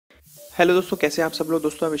Hello दोस्तों, कैसे हैं आप सब लोग।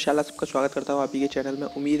 दोस्तों मैं विशाल सबका स्वागत करता हूं आप ही के चैनल में।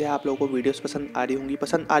 उम्मीद है आप लोगों को वीडियोस पसंद आ रही होंगी।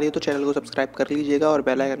 पसंद आ रही है तो चैनल को सब्सक्राइब कर लीजिएगा और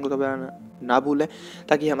बेल आइकन को दबाना ना भूलें,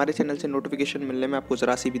 ताकि हमारे चैनल से नोटिफिकेशन मिलने में आपको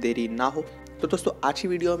ज़रा सी भी देरी ना हो। तो दोस्तों आज की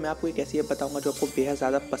वीडियो में आपको एक ऐसी ऐप बताऊंगा जो आपको बेहद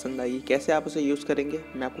ज़्यादा पसंद आएगी। कैसे आप उसे यूज़ करेंगे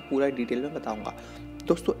मैं आपको पूरा डिटेल में बताऊँगा।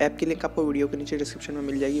 दोस्तों ऐप की लिंक आपको वीडियो के नीचे डिस्क्रिप्शन में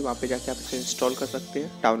मिल जाएगी, वहाँ पे जाके आप इसे इंस्टॉल कर सकते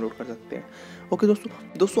हैं, डाउनलोड कर सकते हैं। ओके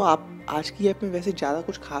दोस्तों आप आज की ऐप में वैसे ज़्यादा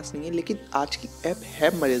कुछ खास नहीं है, लेकिन आज की ऐप है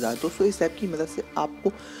मज़ेदार। दोस्तों इस ऐप की मदद से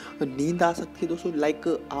आपको नींद आ सकती है। दोस्तों लाइक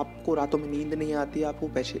आपको रातों में नींद नहीं आती है, आपको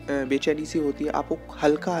बेचैनी सी होती है, आपको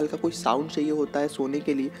हल्का हल्का कोई साउंड चाहिए होता है सोने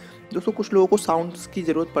के लिए। दोस्तों कुछ लोगों को साउंड्स की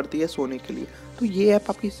ज़रूरत पड़ती है सोने के लिए, तो ये ऐप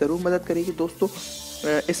आपकी ज़रूर मदद करेगी। दोस्तों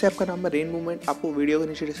इस ऐप का नाम है रेन मूवमेंट। आपको वीडियो के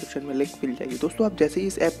नीचे डिस्क्रिप्शन में लिंक मिल जाएगी। दोस्तों आप जैसे ही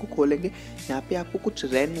इस ऐप को खोलेंगे, यहाँ पे आपको कुछ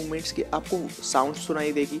रेन मूवमेंट्स की आपको साउंड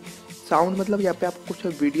सुनाई देगी। साउंड मतलब यहाँ पे आपको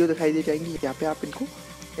कुछ वीडियो दिखाई दे जाएंगी, यहाँ पे आप इनको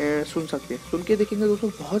सुन सकते हैं। सुन के देखेंगे दोस्तों,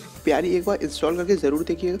 बहुत प्यारी। एक बार इंस्टॉल करके ज़रूर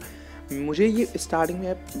देखिएगा। मुझे ये स्टार्टिंग में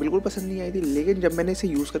ऐप बिल्कुल पसंद नहीं आई थी, लेकिन जब मैंने इसे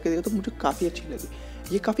यूज़ करके देखा तो मुझे काफ़ी अच्छी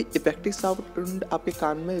लगी। ये काफ़ी इफेक्टिव साउंड आपके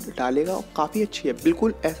कान में डालेगा और काफ़ी अच्छी है।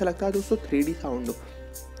 बिल्कुल ऐसा लगता है दोस्तों 3D साउंड हो।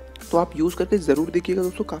 तो आप यूज़ करके ज़रूर देखिएगा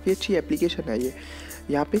दोस्तों, काफ़ी अच्छी एप्लीकेशन है ये।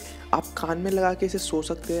 यहाँ पे आप कान में लगा के इसे सो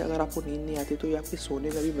सकते हैं। अगर आपको नींद नहीं आती तो ये आपके सोने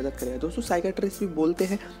में भी मदद करेगा। दोस्तों साइकियाट्रिस्ट भी बोलते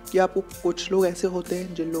हैं कि आपको कुछ लोग ऐसे होते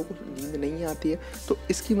हैं जिन लोगों को नींद नहीं आती है, तो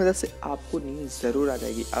इसकी मदद से आपको नींद ज़रूर आ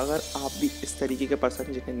जाएगी, अगर आप भी इस तरीके के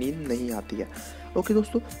पर्सन जिन्हें नींद नहीं आती है। ओके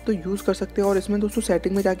दोस्तों, तो यूज़ कर सकते हैं। और इसमें दोस्तों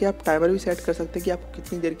सेटिंग में जाके आप टाइमर भी सेट कर सकते हैं कि आपको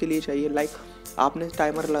कितनी देर के लिए चाहिए। लाइक आपने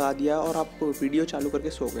टाइमर लगा दिया और आप वीडियो चालू करके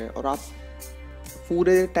सो गए और आप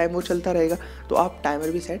पूरे टाइम वो चलता रहेगा, तो आप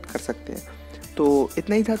टाइमर भी सेट कर सकते हैं। तो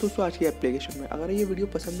इतना ही था दोस्तों आज की एप्लीकेशन में। अगर ये वीडियो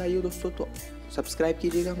पसंद आई हो दोस्तों तो सब्सक्राइब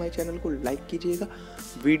कीजिएगा हमारे चैनल को, लाइक कीजिएगा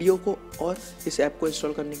वीडियो को, और इस ऐप को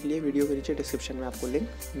इंस्टॉल करने के लिए वीडियो के नीचे डिस्क्रिप्शन में आपको लिंक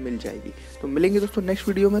मिल जाएगी। तो मिलेंगे दोस्तों नेक्स्ट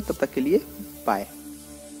वीडियो में, तब तक के लिए बाय।